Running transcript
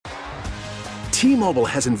T-Mobile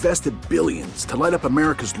has invested billions to light up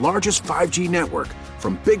America's largest 5G network,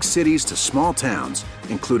 from big cities to small towns,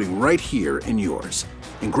 including right here in yours.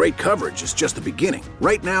 And great coverage is just the beginning.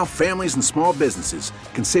 Right now, families and small businesses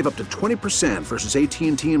can save up to 20% versus AT&T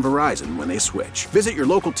and Verizon when they switch. Visit your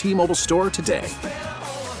local T-Mobile store today.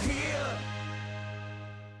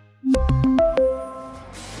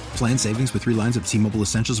 Plan savings with 3 lines of T-Mobile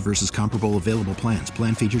Essentials versus comparable available plans.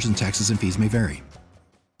 Plan features and taxes and fees may vary.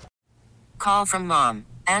 Call from mom.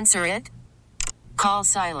 Answer it. Call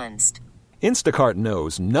silenced. Instacart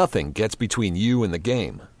knows nothing gets between you and the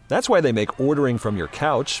game. That's why they make ordering from your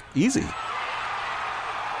couch easy.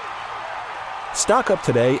 Stock up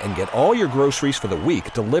today and get all your groceries for the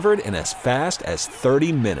week delivered in as fast as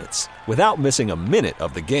 30 minutes without missing a minute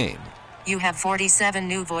of the game. You have 47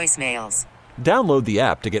 new voicemails. Download the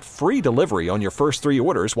app to get free delivery on your first 3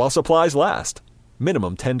 orders while supplies last.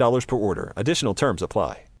 Minimum $10 per order. Additional terms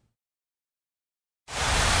apply.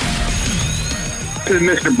 This is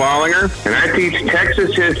Mr. Bollinger, and I teach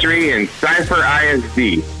Texas history in Cypher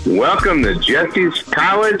ISD. Welcome to Jessie's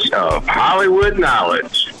College of Hollywood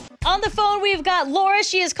Knowledge. On the phone, we've got Laura.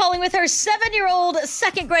 She is calling with her 7-year-old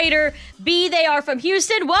second grader, B. They are from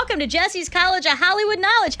Houston. Welcome to Jessie's College of Hollywood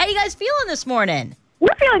Knowledge. How you guys feeling this morning?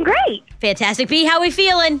 We're feeling great. Fantastic. B, how we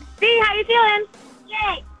feeling? B, how you feeling?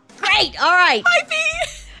 Yay. Great. All right. Hi, B.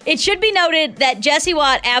 It should be noted that Jessie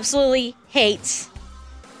Watt absolutely hates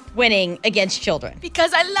winning against children.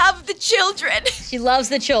 Because I love the children. She loves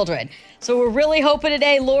the children. So we're really hoping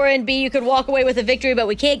today, Laura and B, you could walk away with a victory, but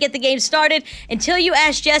we can't get the game started until you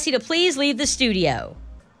ask Jessie to please leave the studio.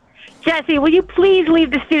 Jessie, will you please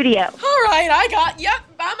leave the studio? All right, yep,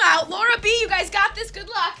 I'm out. Laura, B, you guys got this. Good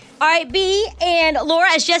luck. All right, B and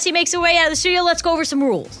Laura, as Jessie makes her way out of the studio, let's go over some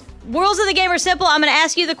rules. Rules of the game are simple. I'm going to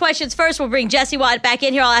ask you the questions first. We'll bring Jessie Watt back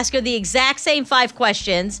in here. I'll ask her the exact same 5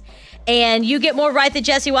 questions. And you get more right than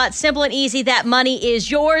Jessie Watt. Simple and easy. That money is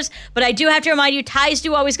yours. But I do have to remind you, ties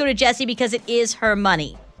do always go to Jessie because it is her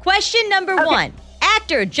money. Question number 1.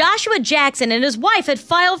 Actor Joshua Jackson and his wife had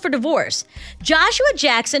filed for divorce. Joshua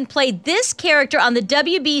Jackson played this character on the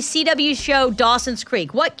WBCW show Dawson's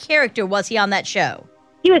Creek. What character was he on that show?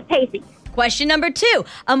 He was Pacey. Question number 2.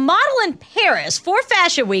 A model in Paris for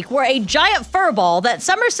Fashion Week wore a giant fur ball that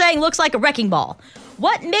some are saying looks like a wrecking ball.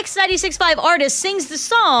 What Mix 96.5 artist sings the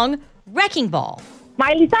song Wrecking Ball?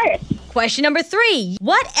 Miley Cyrus. Question number 3.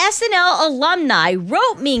 What SNL alumni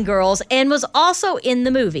wrote Mean Girls and was also in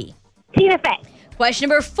the movie? Tina Fey. Question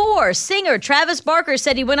number 4. Singer Travis Barker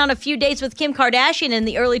said he went on a few dates with Kim Kardashian in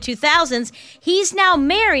the early 2000s. He's now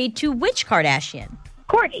married to which Kardashian?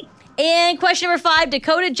 Kourtney. And question number 5.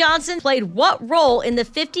 Dakota Johnson played what role in the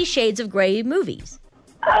 50 Shades of Grey movies?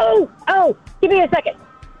 Oh, give me a second.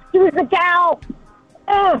 He was the gal.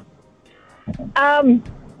 Oh,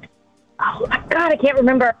 my God, I can't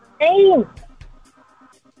remember her name.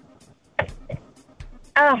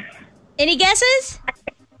 Any guesses?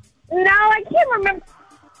 No, I can't remember.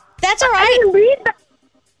 That's all right. I didn't read that.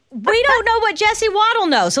 We don't know what Jessie Watt will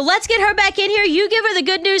know, so let's get her back in here. You give her the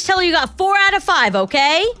good news. Tell her you got 4 out of 5,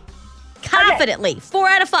 okay? Confidently, 4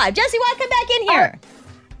 out of 5. Jessie Watt, come back in here.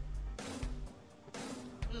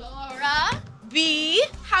 Laura, B,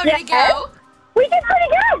 how did it go? We did pretty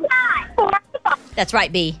good. 4 out of 5. That's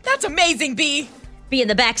right, B. That's amazing, B. B in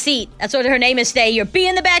the back seat. That's what her name is today. You're B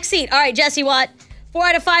in the back seat. All right, Jessie Watt. 4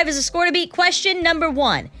 out of 5 is a score to beat. Question number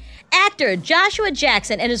 1. Actor Joshua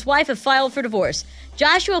Jackson and his wife have filed for divorce.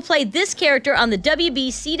 Joshua played this character on the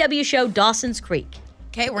WBCW show Dawson's Creek.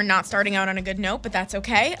 Okay, we're not starting out on a good note, but that's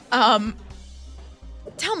okay.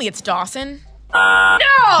 Tell me it's Dawson.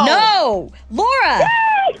 No! Laura!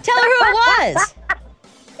 Yay! Tell her who it was.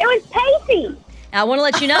 It was Pacey. Now, I want to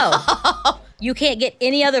let you know, you can't get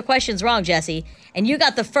any other questions wrong, Jessie. And you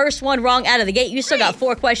got the first one wrong out of the gate. You still got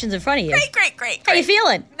 4 questions in front of you. Great. How you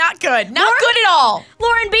feeling? Not good. Not good at all.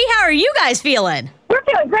 Lauren B., how are you guys feeling? We're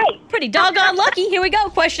feeling great. Pretty doggone lucky. Here we go.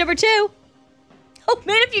 Question number 2. Oh,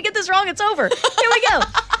 man, if you get this wrong, it's over. Here we go.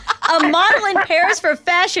 A model in Paris for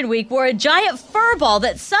Fashion Week wore a giant fur ball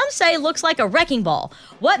that some say looks like a wrecking ball.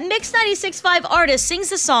 What Mix 96.5 artist sings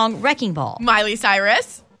the song Wrecking Ball? Miley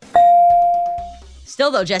Cyrus.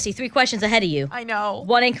 Still, though, Jessie, 3 questions ahead of you. I know.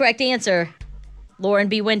 1 incorrect answer. Lauren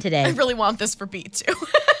B. win today. I really want this for B, too.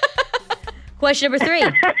 Question number 3.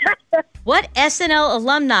 What SNL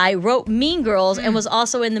alumni wrote Mean Girls and was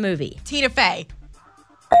also in the movie? Tina Fey.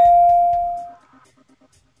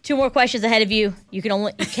 2 more questions ahead of you. You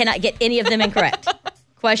cannot get any of them incorrect.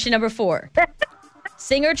 Question number 4.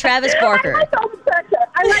 Singer Travis Barker. I like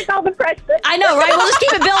all the pressure. I know, right? We'll just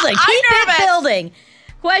keep it building. Keep it nervous. building.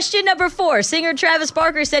 Question number 4. Singer Travis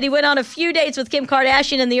Barker said he went on a few dates with Kim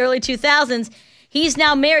Kardashian in the early 2000s. He's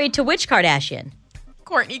now married to which Kardashian?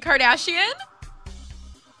 Kourtney Kardashian?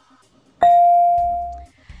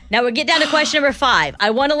 Now we get down to question number 5. I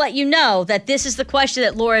want to let you know that this is the question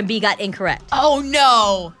that Laura and B got incorrect. Oh,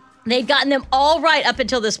 no. They'd gotten them all right up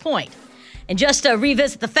until this point. And just to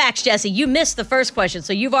revisit the facts, Jessie, you missed the first question,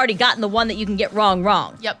 so you've already gotten the one that you can get wrong.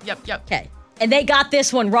 Yep. Okay. And they got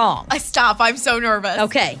this one wrong. Stop. I'm so nervous.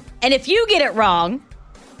 Okay. And if you get it wrong,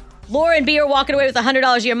 Laura and B are walking away with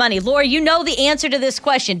 $100 of your money. Laura, you know the answer to this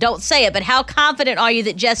question. Don't say it, but how confident are you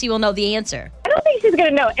that Jessie will know the answer? I don't think she's going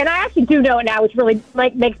to know it. And I actually do know it now, which really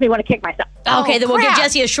makes me want to kick myself. Okay, then we'll give crap.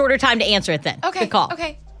 Jessie a shorter time to answer it then. Okay. Good call.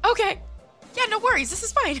 Okay. Yeah, no worries. This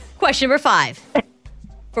is fine. Question number 5.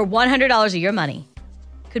 For $100 of your money,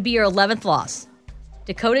 could be your 11th loss.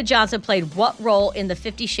 Dakota Johnson played what role in the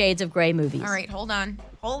 50 Shades of Grey movies? All right, hold on.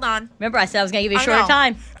 Remember, I said I was going to give you a I shorter know.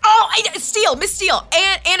 time. Oh, Miss Steele.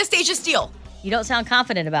 Anastasia Steele. You don't sound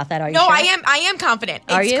confident about that, are you? No, sure? I am confident.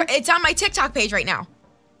 Are you? It's on my TikTok page right now.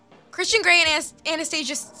 Christian Grey and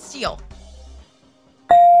Anastasia Steele.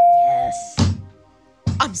 Yes.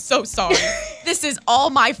 I'm so sorry. This is all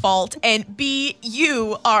my fault. And B,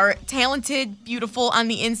 you are talented, beautiful on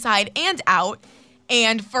the inside and out.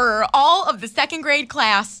 And for all of the second grade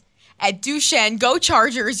class at Duchenne, go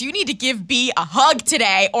Chargers, you need to give B a hug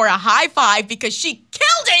today or a high five because she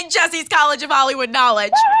killed it in Jessie's College of Hollywood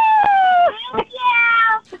Knowledge.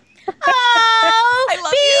 Yeah. Oh, I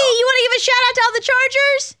love B, you. you want to give a shout out to all the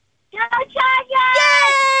Chargers? Go Chargers!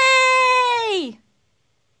 Yay!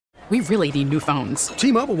 We really need new phones.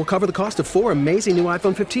 T-Mobile will cover the cost of 4 amazing new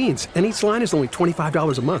iPhone 15s, and each line is only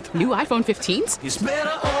 $25 a month. New iPhone 15s? It's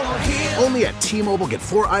better over here. Only at T-Mobile, get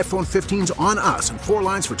 4 iPhone 15s on us and 4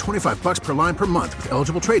 lines for $25 per line per month with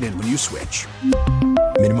eligible trade-in when you switch.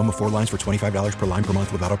 Minimum of 4 lines for $25 per line per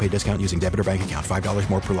month with autopay discount using debit or bank account. $5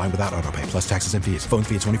 more per line without autopay, plus taxes and fees. Phone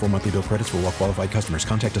fee at 24 monthly bill credits for well-qualified customers.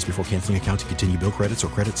 Contact us before canceling account to continue bill credits or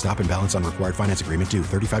credit stop and balance on required finance agreement due.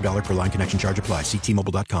 $35 per line connection charge applies. See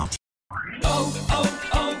T-Mobile.com.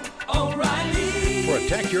 O'Reilly.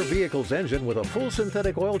 Protect your vehicle's engine with a full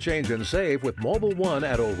synthetic oil change and save with Mobile One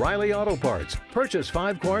at O'Reilly Auto Parts. Purchase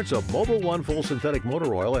 5 quarts of Mobile One full synthetic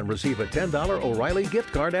motor oil and receive a $10 O'Reilly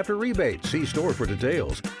gift card after rebate. See store for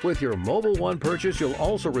details. With your Mobile One purchase, you'll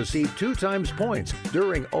also receive 2 times points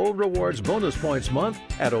during O Rewards Bonus Points Month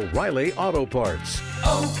at O'Reilly Auto Parts.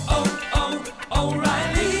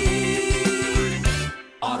 O'Reilly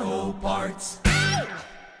Auto Parts.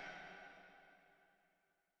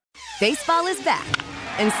 Baseball is back,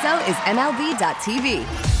 and so is MLB.tv.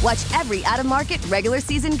 Watch every out-of-market regular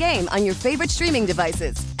season game on your favorite streaming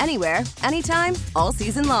devices, anywhere, anytime, all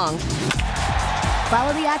season long.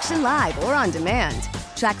 Follow the action live or on demand.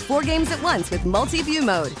 Track 4 games at once with multi-view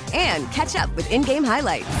mode and catch up with in-game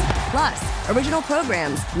highlights. Plus, original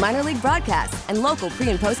programs, minor league broadcasts, and local pre-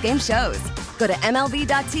 and post-game shows. Go to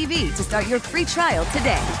MLB.tv to start your free trial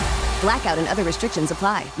today. Blackout and other restrictions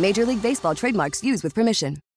apply. Major League Baseball trademarks used with permission.